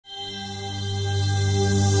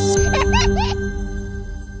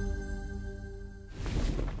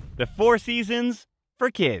The four seasons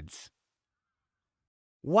for kids.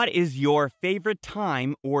 What is your favorite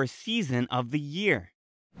time or season of the year?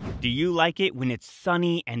 Do you like it when it's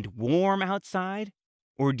sunny and warm outside?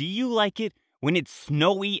 Or do you like it when it's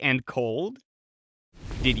snowy and cold?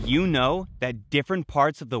 Did you know that different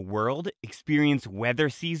parts of the world experience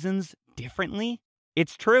weather seasons differently?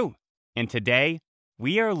 It's true. And today,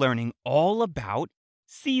 we are learning all about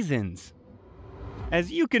seasons.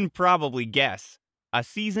 As you can probably guess, a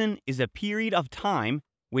season is a period of time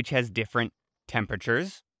which has different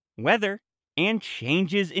temperatures, weather, and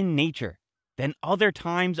changes in nature than other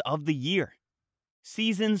times of the year.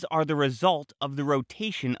 Seasons are the result of the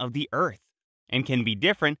rotation of the Earth and can be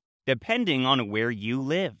different depending on where you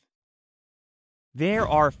live. There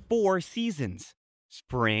are four seasons: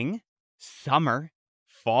 spring, summer,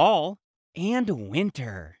 fall, and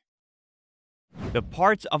winter. The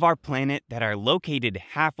parts of our planet that are located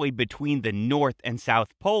halfway between the North and South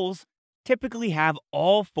poles typically have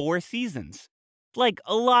all four seasons, like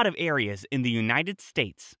a lot of areas in the United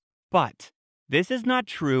States. But this is not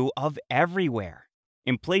true of everywhere.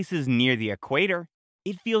 In places near the equator,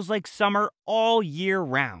 it feels like summer all year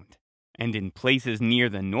round. And in places near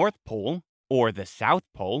the North Pole or the South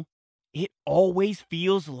Pole, it always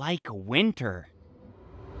feels like winter.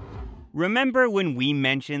 Remember when we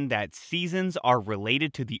mentioned that seasons are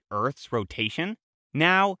related to the Earth's rotation?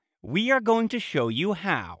 Now, we are going to show you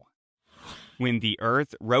how. When the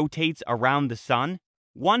Earth rotates around the Sun,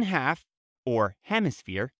 one half, or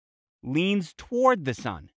hemisphere, leans toward the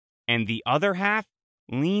Sun, and the other half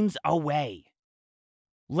leans away.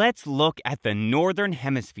 Let's look at the Northern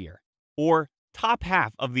Hemisphere, or top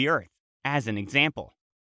half of the Earth, as an example.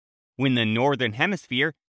 When the Northern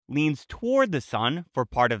Hemisphere leans toward the Sun for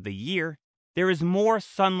part of the year, there is more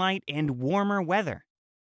sunlight and warmer weather.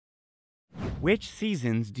 Which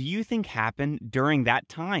seasons do you think happen during that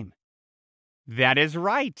time? That is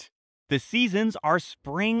right! The seasons are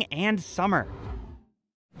spring and summer.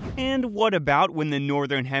 And what about when the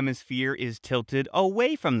Northern Hemisphere is tilted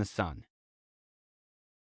away from the Sun?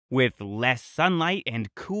 With less sunlight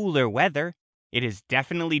and cooler weather, it is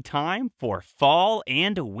definitely time for fall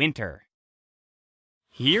and winter.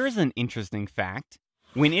 Here's an interesting fact.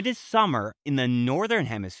 When it is summer in the Northern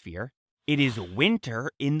Hemisphere, it is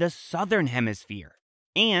winter in the Southern Hemisphere,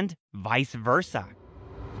 and vice versa.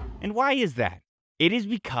 And why is that? It is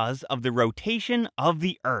because of the rotation of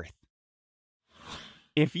the Earth.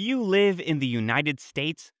 If you live in the United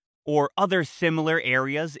States or other similar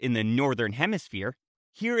areas in the Northern Hemisphere,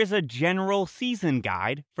 here is a general season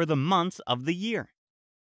guide for the months of the year.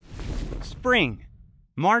 Spring,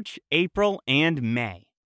 March, April, and May.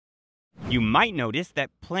 You might notice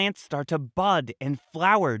that plants start to bud and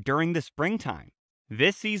flower during the springtime.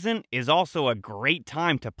 This season is also a great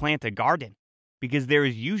time to plant a garden because there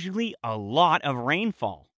is usually a lot of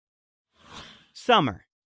rainfall. Summer,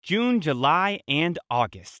 June, July, and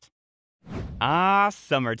August.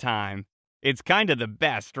 Summertime. It's kind of the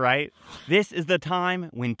best, right? This is the time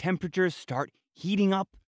when temperatures start heating up,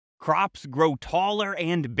 crops grow taller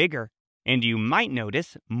and bigger, and you might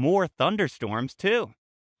notice more thunderstorms too.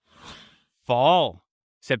 Fall,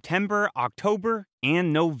 September, October,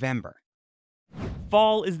 and November.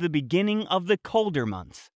 Fall is the beginning of the colder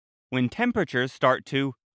months, when temperatures start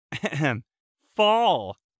to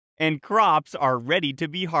fall, and crops are ready to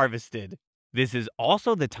be harvested. This is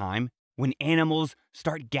also the time when animals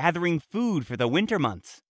start gathering food for the winter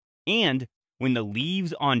months, and when the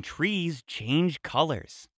leaves on trees change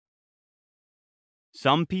colors.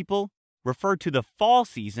 Some people refer to the fall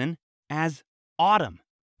season as autumn.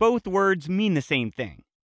 Both words mean the same thing.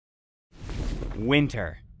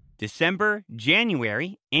 Winter, December,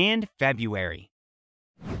 January, and February.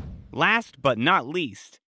 Last but not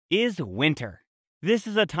least is winter. This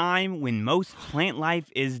is a time when most plant life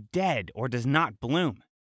is dead or does not bloom.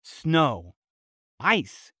 Snow,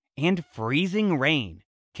 ice, and freezing rain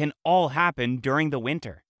can all happen during the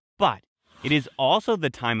winter. But it is also the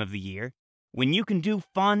time of the year when you can do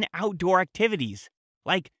fun outdoor activities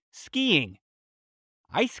like skiing,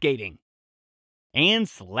 ice skating, and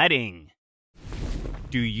sledding.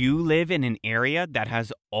 Do you live in an area that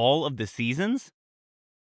has all of the seasons?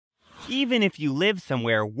 Even if you live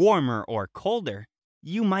somewhere warmer or colder,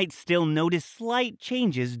 you might still notice slight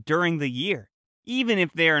changes during the year, even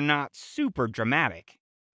if they are not super dramatic.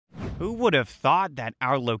 Who would have thought that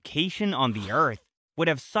our location on the Earth would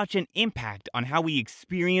have such an impact on how we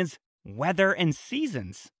experience weather and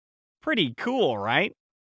seasons? Pretty cool, right?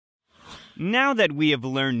 Now that we have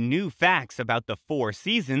learned new facts about the four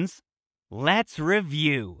seasons, let's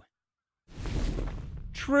review.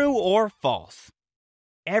 True or false?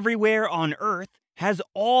 Everywhere on Earth has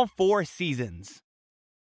all 4 seasons.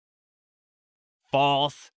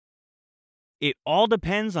 False. It all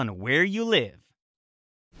depends on where you live.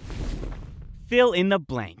 Fill in the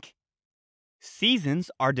blank.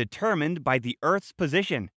 Seasons are determined by the Earth's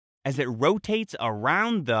position as it rotates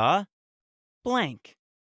around the blank.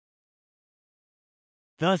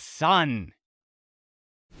 The sun.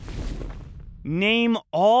 Name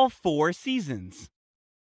all 4 seasons.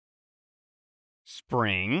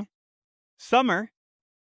 Spring, summer,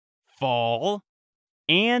 fall,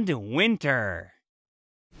 and winter.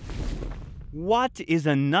 What is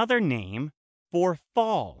another name for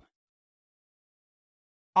fall?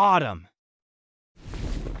 Autumn.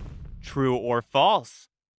 True or false?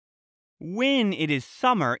 When it is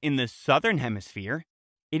summer in the Southern Hemisphere,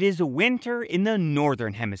 it is winter in the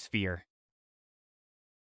Northern Hemisphere.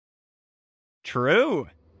 True.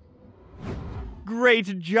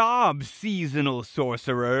 Great job, seasonal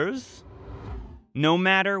sorcerers! No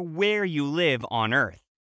matter where you live on Earth,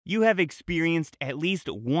 you have experienced at least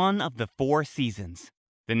one of the 4 seasons.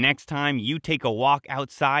 The next time you take a walk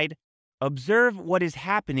outside, observe what is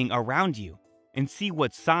happening around you and see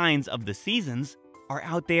what signs of the seasons are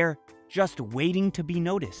out there just waiting to be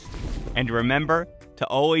noticed. And remember to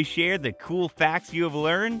always share the cool facts you have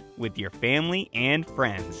learned with your family and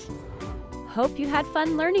friends. Hope you had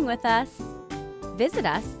fun learning with us. Visit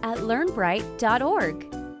us at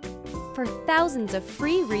learnbright.org for thousands of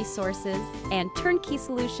free resources and turnkey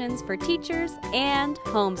solutions for teachers and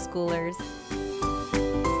homeschoolers.